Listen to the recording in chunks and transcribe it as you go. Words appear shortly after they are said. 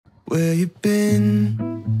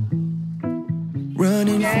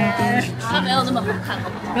他没有那么好看，好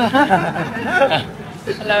不好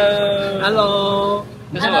？Hello，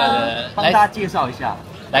 这是我的，帮大家介绍一下，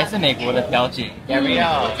来自美国的表姐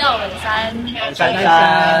Rielle， 叫我珊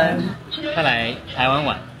珊，她来台湾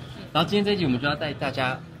玩，然后今天这一集我们就要带大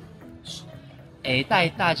家，带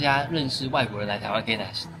大家认识外国人来台湾可以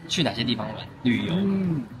去哪些地方玩旅游，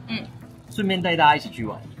顺便带大家一起去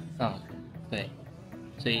玩，对，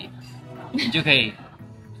所以你就可以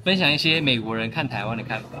分享一些美国人看台湾的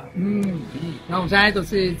看法。然后我们现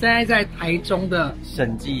在在台中的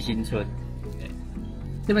审计新村，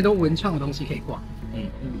这边都文创的东西可以逛。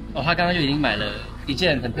他刚刚就已经买了一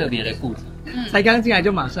件很特别的裤子，才刚进来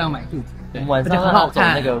就马上买裤子。我们晚上要走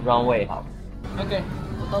那个 runway 好了。OK，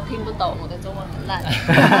 我都听不懂，我的中文很烂。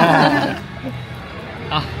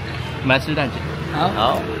好，我们来吃蛋卷。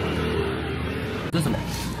好，这是什么？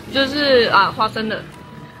就是花生的。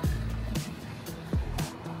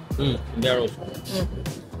不要肉薯。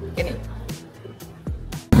给你。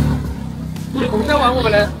我们在玩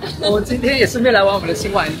我今天也顺便来玩我们的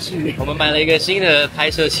新玩具。我们买了一个新的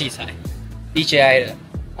拍摄器材 ，DJI 的。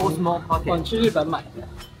Osmo Pocket， 我去日本买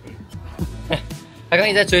的。他刚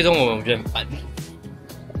一直在追踪我们，我觉得很烦。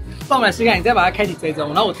帮我们来试看，你再把它开启追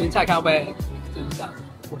踪，然后我蹲下看会不会追不上。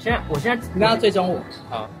我现在你让它追踪我。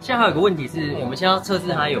好，现在还有个问题是，我们现在要测试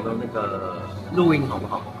它有没有那个录音好不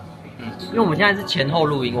好？因为我们现在是前后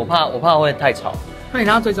录音，我怕会太吵。那你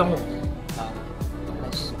让它追踪我。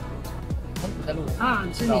在录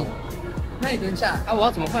是你。那你蹲下。我要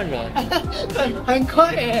怎么换人？很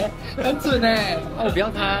快耶，很准耶。我不要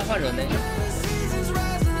他换人呢。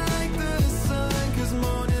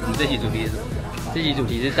我们这期主题是什么？这期主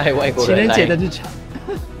题是带外国人来。情人节的日常。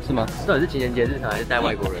是吗？到底是情人节日常还是带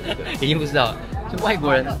外国人那个？已经不知道了。就外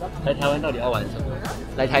国人来台湾到底要玩什么？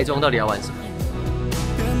来台中到底要玩什么？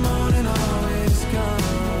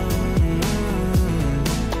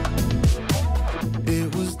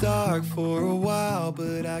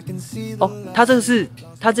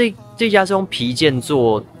他这家是用皮件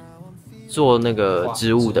做那个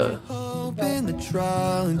植物的。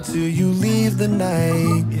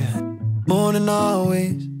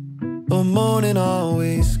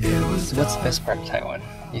So what's the best part of Taiwan,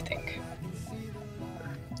 you think?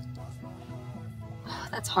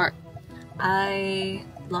 That's hard. I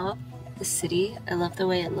love the city. I love the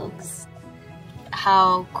way it looks.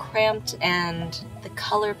 How cramped and the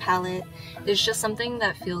color palette. There's just something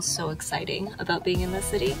that feels so exciting about being in the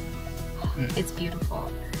city. It's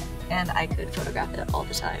beautiful. And I could photograph it all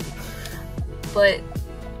the time. But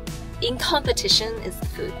in competition is the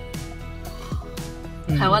food.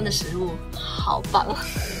 台湾的食物好棒。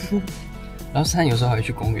然后珊有时候还会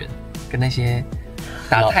去公园，跟那些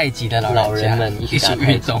打太极的老人们一起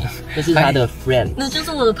运动。这是他的 friend， 那就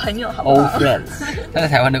是我的朋友，好不好 ？Old friends， 他在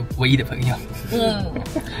台湾的唯一的朋友。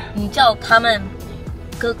你叫他们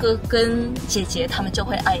哥哥跟姐姐，他们就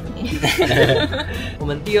会爱你。我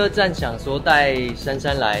们第二站想说带珊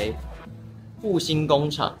珊来复兴工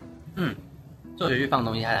厂。做学去放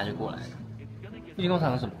东西，他俩就过来了。复兴工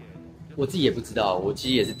厂是什么？我自己也不知道，我其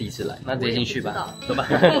实也是第一次来。那直接进去吧，走吧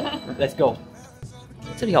，Let's go。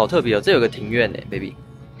这里好特别哦，这有个庭院呢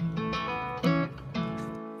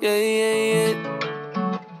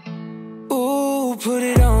 ，baby。Ooh, put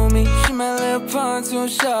it on me. She my little pontoon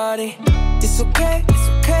shawty. It's okay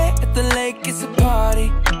at the lake, it's a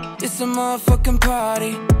party. It's a motherfucking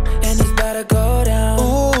party, and it's about to go down.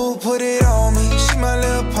 Ooh, put it on me. She my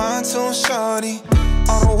little pontoon shawty.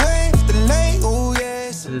 On the way at the lake, ooh yeah.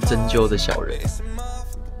 这是针灸的小人，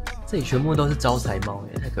这里全部都是招财猫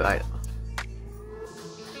耶，太可爱了吧！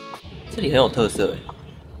这里很有特色哎。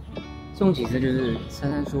这种景色就是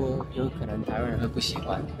珊珊说，有可能台湾人会不喜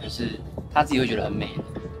欢，可是他自己会觉得很美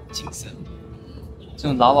的景色，这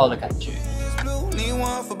种老老的感觉。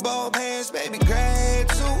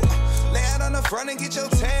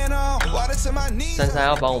珊珊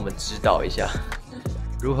要帮我们指导一下，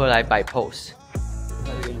如何来摆 pose。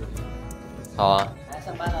好啊。来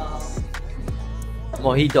上班喽。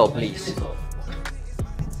Mojito please。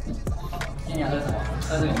今天喝什么？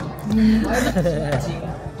喝这个。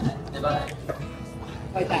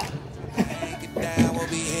外带。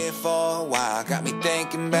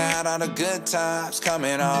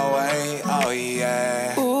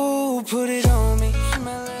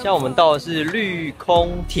像我们到的是绿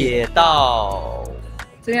空铁道，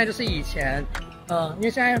这边就是以前，因为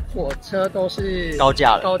现在火车都是高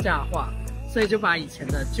架化，所以就把以前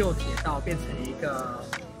的旧铁道变成一个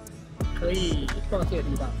可以逛街的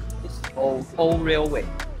地方。Old Railway，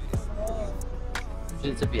 就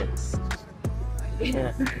是这边。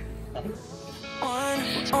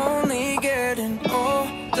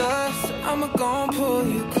gon' pull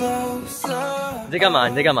you closer. 你在干嘛？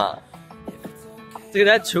你在干嘛？这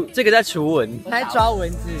个在除蚊，来抓蚊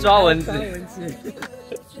子，抓蚊子。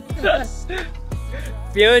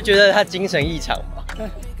别人会觉得他精神异常吧？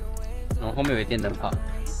然后后面有个电灯泡。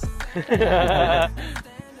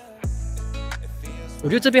我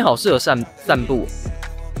觉得这边好适合散步。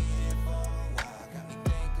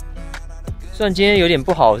虽然今天有点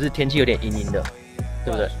不好，是天气有点阴阴的，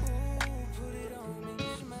对不对？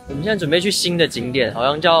我们现在准备去新的景点，好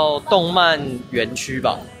像叫动漫园区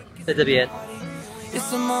吧，在这边。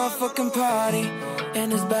It's a motherfucking party,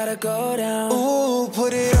 and it's about to go down. Ooh,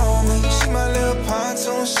 put it on me. She my little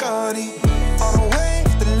pontoon shorty. On the way,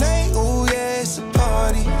 the lake. Ooh, yeah, it's a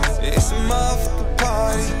party. It's a motherfucking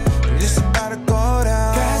party, and it's about to go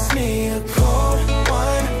down. Pass me a cold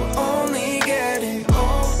one, we're only getting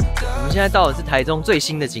older. 我们现在到的是台中最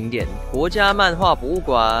新的景点——国家漫画博物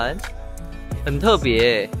馆，很特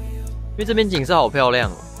别，因为这边景色好漂亮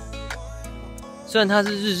哦。虽然它是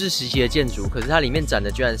日治时期的建筑，可是它里面展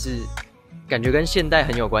的居然是感觉跟现代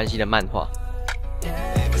很有关系的漫画。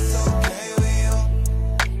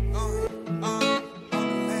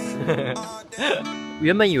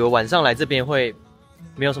原本以为晚上来这边会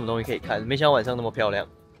没有什么东西可以看，没想到晚上那么漂亮，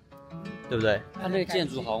对不对？它那个建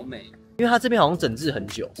筑好美，因为它这边好像整治很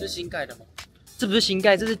久。这是新盖的吗？这不是新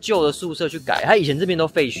盖，这是旧的宿舍去改。它以前这边都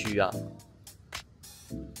废墟啊。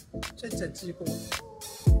所以整治过。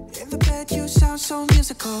In the bed you sound so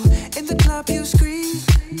musical. In the club you scream.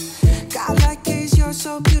 God like gaze, you're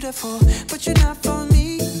so beautiful, but you're not for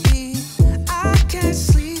me. I can't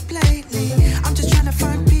sleep lately. I'm just trying to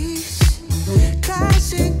find peace.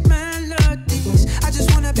 Classic melodies. I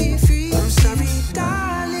just wanna be free. I'm sorry,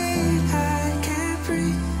 darling, I can't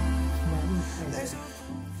breathe.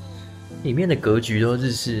 里面的格局都是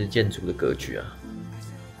日式建筑的格局啊。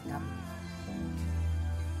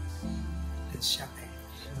很香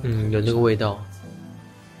有那个味道，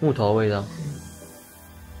木头的味道。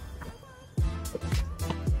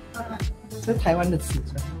这是台湾的瓷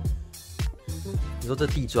砖。你说这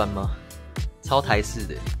地砖吗？超台式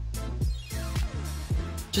的，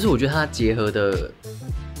就是我觉得它结合的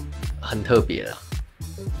很特别啦，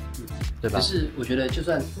对吧？就是我觉得就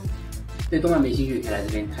算对动漫没兴趣，也可以来这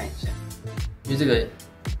边看一下，因为这个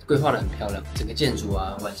规划的很漂亮，整个建筑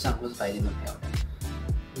啊，晚上或是白天都很漂亮。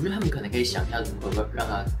我觉得他们可能可以想一下如何让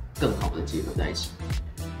它更好的结合在一起。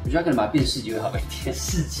我觉得他可能把它变市集会好一点。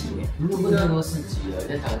市集耶，你有没有太多市集了？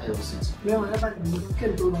在台湾太多市集，没有，要不然你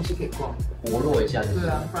更多东西可以逛。活络一下。对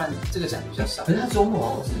啊，不然这个展比较少。可是它周末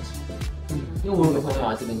好像市集，因为我有个朋友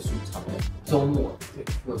来这边驻场，周末对，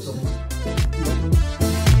有周末。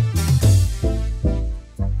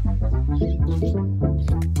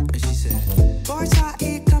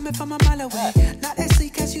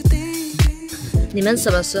你们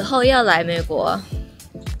什么时候要来美国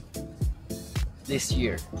This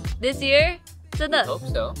year.？This year？ 真的？ Hope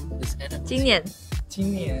so. 今年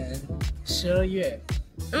今年12月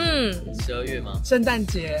？12月吗？圣诞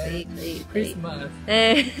节可以。 ，Christmas。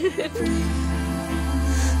哎，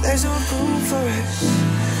 There's no room for us.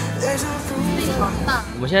 There's no room for us.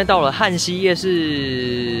 我们现在到了旱溪夜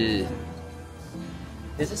市。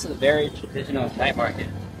This is a very traditional night market.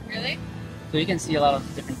 Really? So you can see a lot of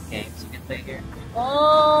different games you can play here.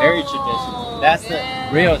 哦 Very traditional. That's the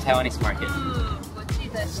real Taiwanese market. 我记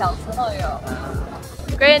得小时候有。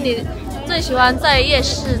Gray， 你最喜欢在夜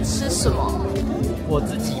市吃什么？我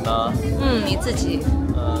自己吗？你自己。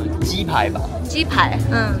鸡排吧。鸡排。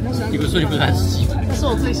你不是说你不喜欢吃鸡排？这是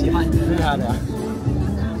我最喜欢的。真的假的？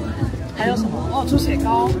还有什么？哦，猪血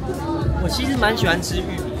糕。我其实蛮喜欢吃玉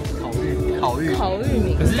米，烤玉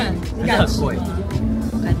米，可是很贵。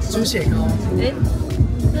猪血糕。哎，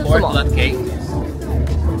这是什 Pork 么？ blood cake。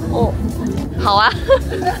哦，好啊，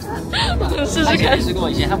试试看。吃过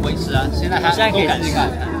以前他不会吃啊，现在可以试试看。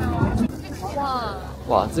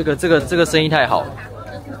哇，这个生意太好了。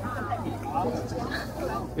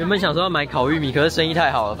原本想说要买烤玉米，可是生意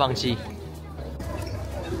太好了，放弃。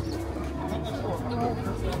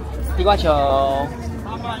地瓜球，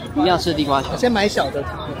一定要吃地瓜球。我先买小的。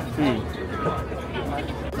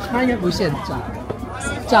它应该不是现炸，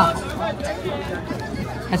炸好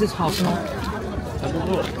还是炒烧？还不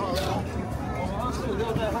错。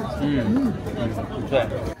对。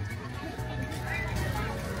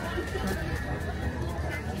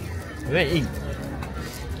有点硬，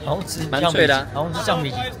好像吃蛮脆的啊，好像是橡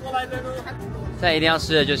皮。再一定要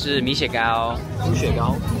吃的就是米血糕，猪血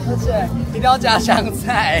糕，而且一定要加香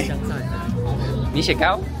菜。米血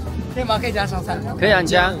糕可以吗？可以加香菜吗？可以啊，你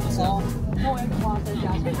加。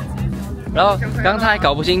然后刚他还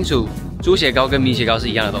搞不清楚猪血糕跟米血糕是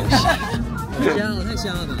一样的东西。太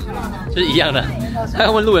香了吧！就是一样的。他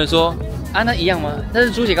刚问路人说：“啊，那一样吗？那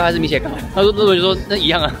是猪血糕还是米血糕？”他说路人就说：“那一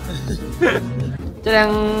样啊。”这辆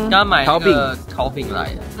刚买烤饼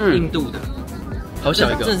来的，印度的，好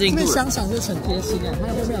小一个，这是印度的。香肠就是很贴心啊，它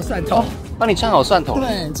后面有蒜头，哦，帮你串好蒜头。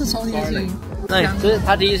对，这超贴心。那这是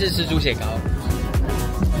他第一次吃猪血糕。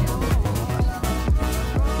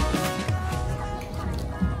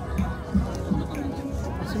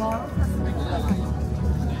是吗？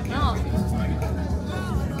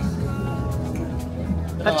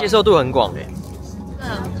他接受度很广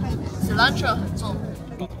cilantro 很重。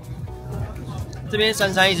这边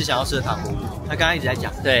珊珊一直想要吃的糖葫芦，他刚刚一直在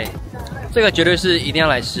讲。对，这个绝对是一定要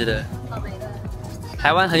来吃的。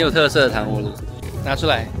台湾很有特色的糖葫芦，拿出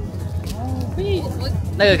来。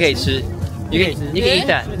那个可以吃，你可以 eat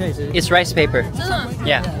that. It's rice paper. 真的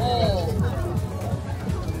Yeah.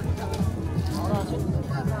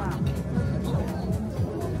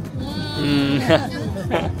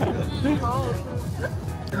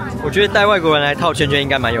 我觉得带外国人来套圈圈应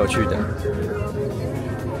该蛮有趣的。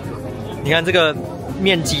你看这个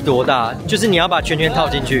面积多大，就是你要把圈圈套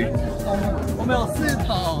进去。我们有4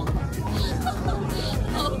桶。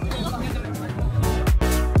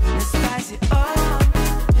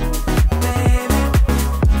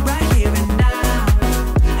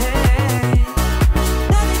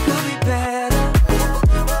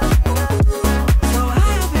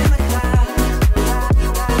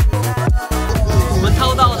我们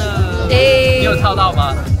套到的，你有套到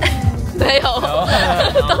吗？没有，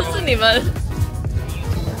都是你们。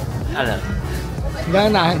看了，你刚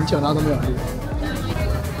刚拿很久，然后都没有录。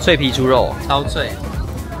脆皮猪肉，超脆。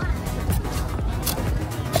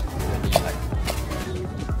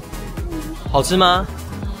好吃吗？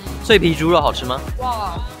脆皮猪肉好吃吗？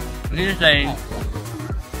哇！我听声音，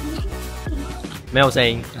没有声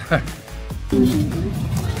音。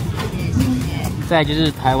再来就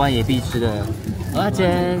是台湾也必吃的蚵仔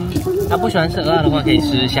煎，他不喜欢吃蚵仔的话，可以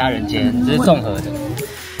吃虾仁煎，这是综合的。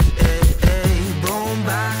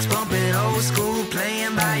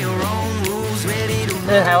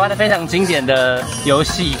这是台湾的非常经典的游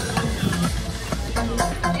戏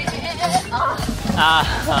啊！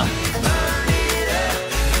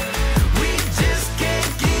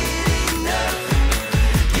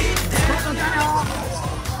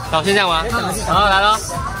好，先这样吗？好，来了，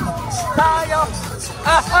加油！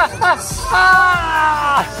还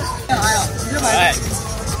有，你就买。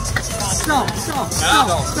上！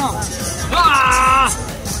啊！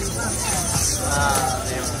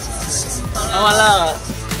玩完了。